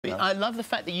I love the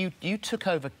fact that you took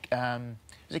over.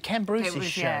 Was it Ken Bruce's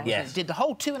show? Yeah. Yes. Did the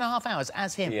whole 2.5 hours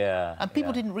as him. Yeah. And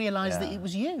people didn't realise that it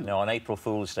was you. No, on April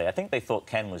Fool's Day. I think they thought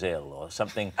Ken was ill or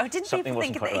something. Oh, didn't something people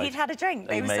think that he'd had a drink?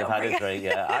 He may have had a drink,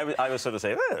 yeah. I was sort of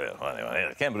saying, well,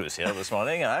 anyway, Ken Bruce here this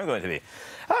morning, and I'm going to be...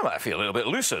 I might feel a little bit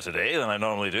looser today than I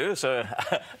normally do, so...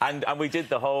 and we did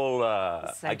the whole...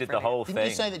 I did the whole thing. Didn't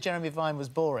you say that Jeremy Vine was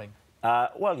boring?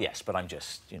 Well, yes, but I'm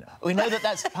just, you know... We know that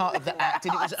that's part of the act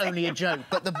and it was only a joke,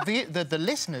 but the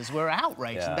listeners were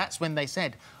outraged, and that's when they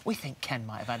said, we think Ken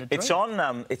might have had a drink. It's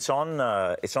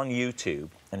on YouTube,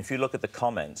 and if you look at the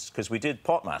comments, because we did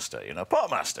Potmaster, you know,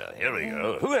 Potmaster, here we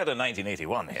go. Who had a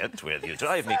 1981 hit with You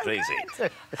Drive Me Crazy?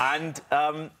 And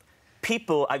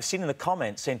people, I've seen in the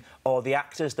comments saying, oh, the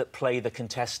actors that play the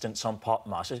contestants on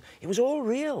Potmasters, it was all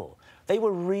real. They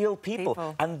were real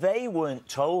people, and they weren't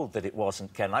told that it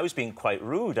wasn't Ken. I was being quite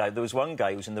rude. There was one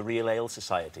guy who was in the Real Ale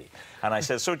Society, and I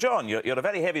said, so, John, you're a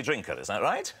very heavy drinker, is that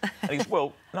right? And he goes,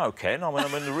 well, no, Ken, I'm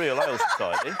in the Real Ale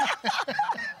Society.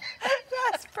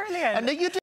 That's brilliant. And you